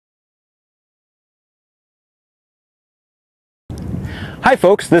Hi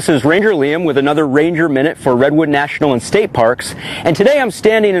folks, this is Ranger Liam with another Ranger Minute for Redwood National and State Parks, and today I'm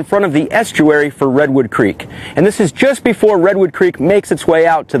standing in front of the estuary for Redwood Creek, and this is just before Redwood Creek makes its way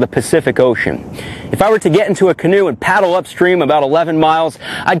out to the Pacific Ocean. If I were to get into a canoe and paddle upstream about 11 miles,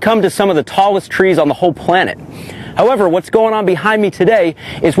 I'd come to some of the tallest trees on the whole planet. However, what's going on behind me today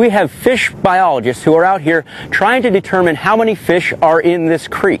is we have fish biologists who are out here trying to determine how many fish are in this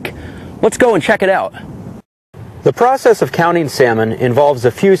creek. Let's go and check it out. The process of counting salmon involves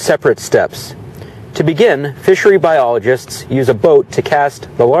a few separate steps. To begin, fishery biologists use a boat to cast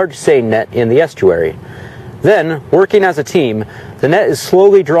the large seine net in the estuary. Then, working as a team, the net is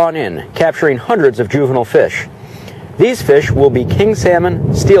slowly drawn in, capturing hundreds of juvenile fish. These fish will be king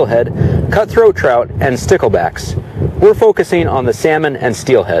salmon, steelhead, cutthroat trout, and sticklebacks. We're focusing on the salmon and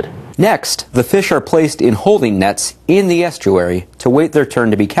steelhead. Next, the fish are placed in holding nets in the estuary to wait their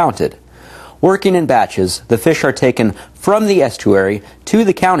turn to be counted. Working in batches, the fish are taken from the estuary to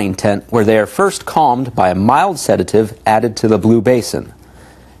the counting tent where they are first calmed by a mild sedative added to the blue basin.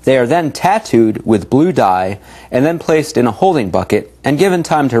 They are then tattooed with blue dye and then placed in a holding bucket and given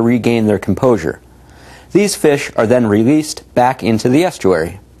time to regain their composure. These fish are then released back into the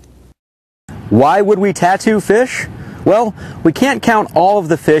estuary. Why would we tattoo fish? Well, we can't count all of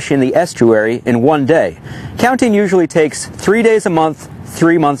the fish in the estuary in one day. Counting usually takes 3 days a month,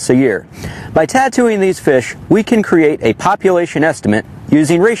 3 months a year. By tattooing these fish, we can create a population estimate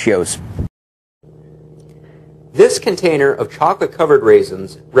using ratios. This container of chocolate-covered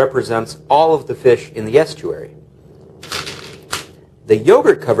raisins represents all of the fish in the estuary. The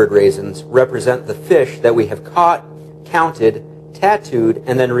yogurt-covered raisins represent the fish that we have caught, counted, tattooed,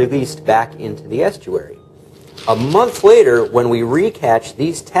 and then released back into the estuary. A month later, when we recatch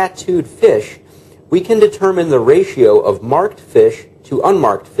these tattooed fish, we can determine the ratio of marked fish to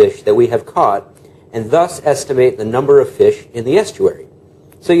unmarked fish that we have caught, and thus estimate the number of fish in the estuary.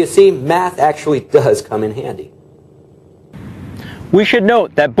 So you see, math actually does come in handy. We should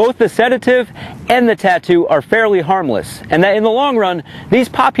note that both the sedative and the tattoo are fairly harmless, and that in the long run, these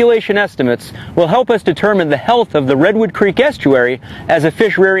population estimates will help us determine the health of the Redwood Creek estuary as a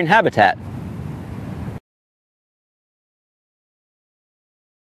fish rearing habitat.